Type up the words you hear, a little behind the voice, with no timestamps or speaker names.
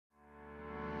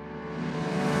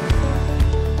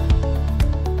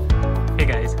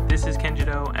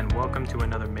welcome to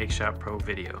another PaintShop Pro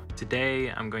video.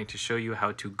 Today I'm going to show you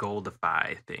how to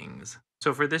Goldify things.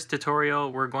 So for this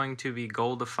tutorial we're going to be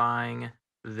Goldifying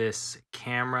this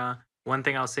camera. One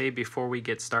thing I'll say before we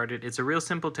get started, it's a real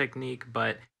simple technique,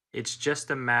 but it's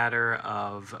just a matter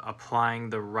of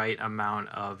applying the right amount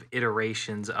of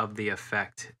iterations of the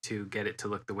effect to get it to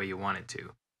look the way you want it to.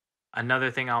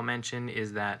 Another thing I'll mention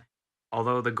is that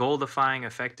although the goldifying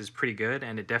effect is pretty good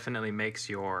and it definitely makes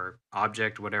your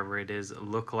object, whatever it is,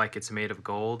 look like it's made of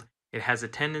gold, it has a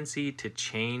tendency to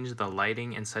change the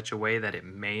lighting in such a way that it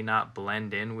may not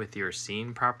blend in with your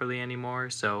scene properly anymore.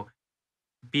 So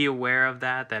be aware of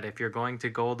that if you're going to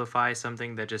goldify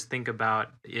something, that just think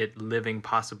about it living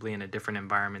possibly in a different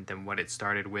environment than what it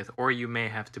started with, or you may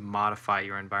have to modify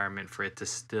your environment for it to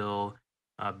still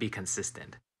be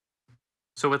consistent.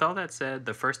 So with all that said,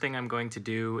 the first thing I'm going to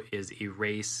do is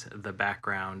erase the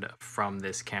background from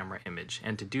this camera image.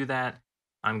 And to do that,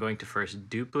 I'm going to first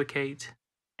duplicate,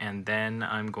 and then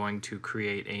I'm going to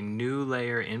create a new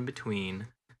layer in between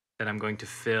that I'm going to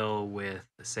fill with,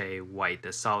 say, white,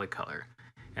 a solid color.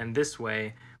 And this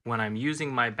way, when I'm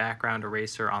using my background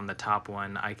eraser on the top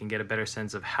one, I can get a better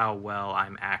sense of how well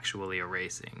I'm actually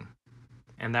erasing.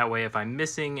 And that way, if I'm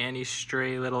missing any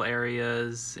stray little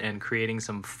areas and creating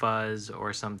some fuzz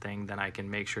or something, then I can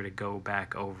make sure to go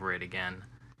back over it again,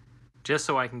 just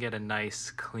so I can get a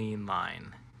nice clean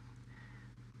line.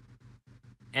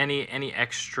 Any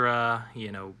extra,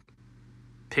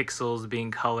 pixels being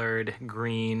colored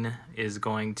green is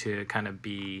going to kind of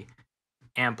be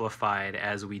amplified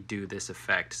as we do this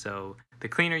effect. So the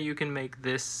cleaner you can make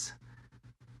this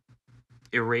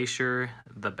erasure,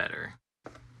 the better.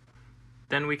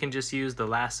 Then we can just use the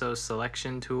lasso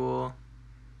selection tool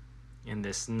in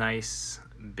this nice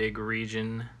big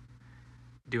region,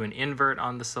 do an invert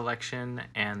on the selection,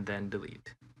 and then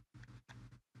delete.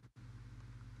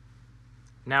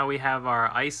 Now we have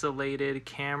our isolated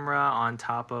camera on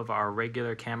top of our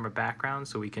regular camera background,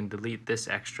 so we can delete this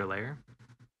extra layer.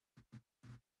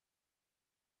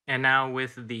 And now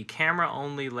with the camera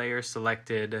only layer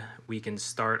selected, we can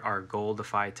start our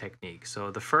Goldify technique.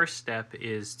 So the first step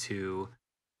is to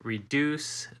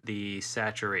reduce the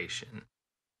saturation.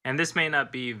 And this may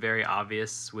not be very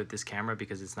obvious with this camera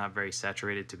because it's not very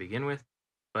saturated to begin with,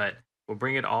 but we'll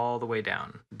bring it all the way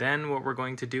down. Then what we're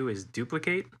going to do is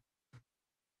duplicate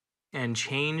and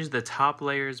change the top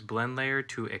layer's blend layer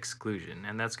to exclusion.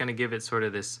 And that's going to give it sort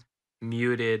of this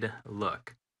muted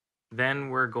look. Then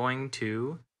we're going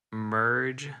to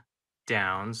merge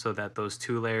down so that those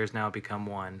two layers now become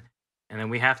one. And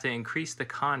then we have to increase the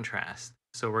contrast.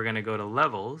 So we're going to go to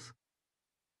levels.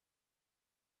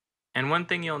 And one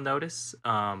thing you'll notice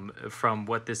from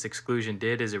what this exclusion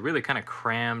did is it really kind of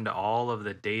crammed all of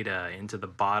the data into the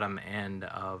bottom end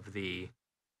of the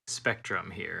spectrum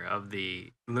here, of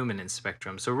the luminance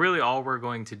spectrum. So really all we're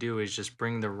going to do is just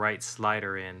bring the right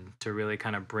slider in to really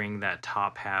kind of bring that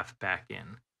top half back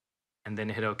in, and then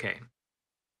hit OK.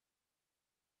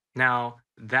 Now,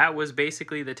 that was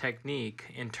basically the technique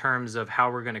in terms of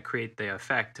how we're going to create the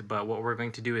effect, but what we're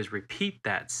going to do is repeat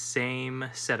that same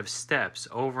set of steps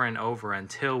over and over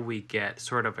until we get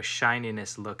sort of a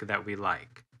shininess look that we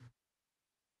like.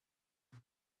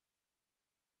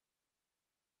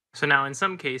 So now in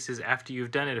some cases, after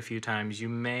you've done it a few times, you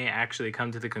may actually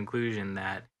come to the conclusion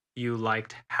that you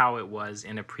liked how it was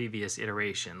in a previous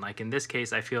iteration. Like in this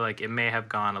case, I feel like it may have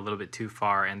gone a little bit too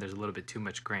far and there's a little bit too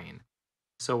much grain.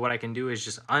 So what I can do is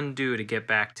just undo to get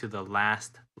back to the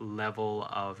last level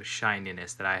of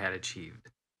shininess that I had achieved.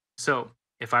 So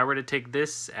if I were to take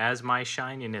this as my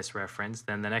shininess reference,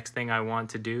 then the next thing I want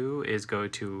to do is go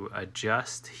to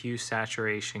Adjust Hue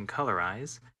Saturation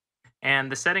Colorize.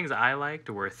 And the settings I liked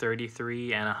were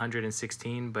 33 and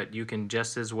 116, but you can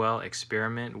just as well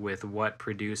experiment with what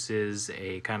produces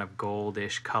a kind of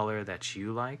goldish color that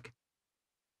you like.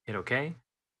 Hit OK.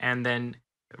 And then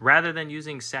rather than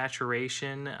using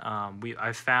saturation,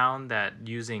 I found that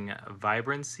using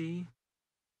vibrancy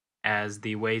as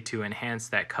the way to enhance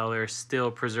that color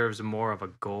still preserves more of a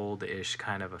goldish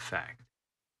kind of effect.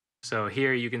 So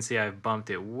here you can see I've bumped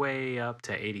it way up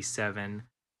to 87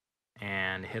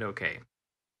 and hit OK.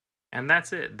 And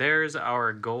that's it. There's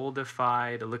our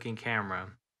goldified looking camera.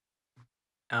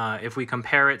 If we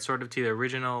compare it sort of to the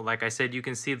original, like I said, you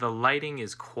can see the lighting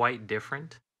is quite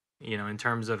different, in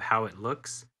terms of how it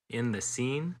looks in the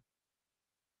scene.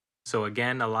 So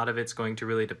again, a lot of it's going to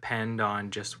really depend on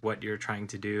just what you're trying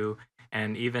to do.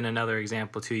 And even another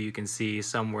example too, you can see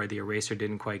somewhere the eraser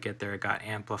didn't quite get there. It got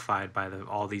amplified by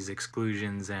all these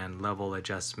exclusions and level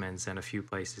adjustments and a few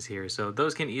places here. So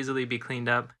those can easily be cleaned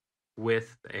up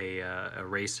with a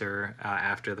eraser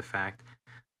after the fact.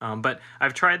 But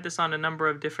I've tried this on a number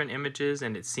of different images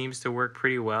and it seems to work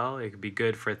pretty well. It could be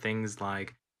good for things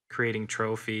like creating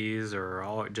trophies or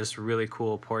all just really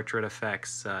cool portrait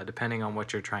effects, depending on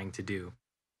what you're trying to do.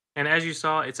 And as you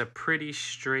saw, it's a pretty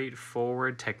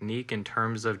straightforward technique in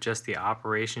terms of just the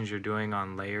operations you're doing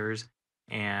on layers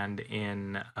and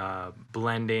in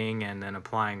blending and then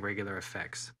applying regular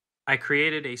effects. I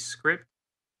created a script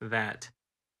that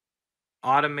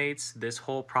automates this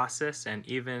whole process and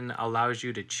even allows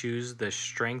you to choose the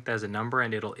strength as a number,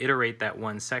 and it'll iterate that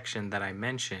one section that I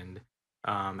mentioned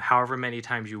however many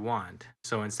times you want.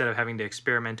 So instead of having to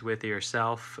experiment with it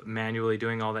yourself, manually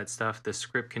doing all that stuff, the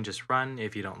script can just run.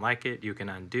 If you don't like it, you can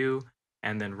undo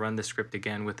and then run the script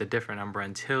again with a different number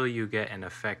until you get an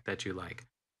effect that you like.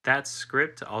 That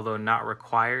script, although not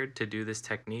required to do this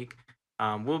technique,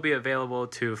 will be available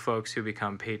to folks who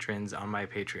become patrons on my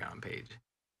Patreon page.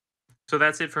 So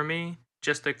that's it for me.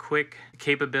 Just a quick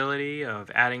capability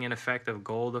of adding an effect of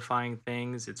goldifying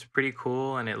things. It's pretty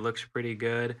cool and it looks pretty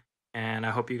good. And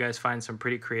I hope you guys find some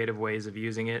pretty creative ways of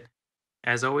using it.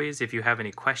 As always, if you have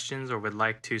any questions or would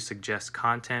like to suggest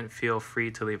content, feel free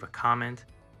to leave a comment.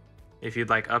 If you'd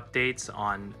like updates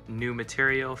on new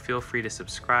material, feel free to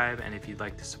subscribe. And if you'd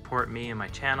like to support me and my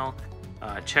channel,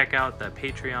 check out the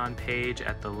Patreon page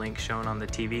at the link shown on the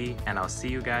TV. And I'll see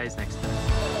you guys next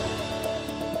time.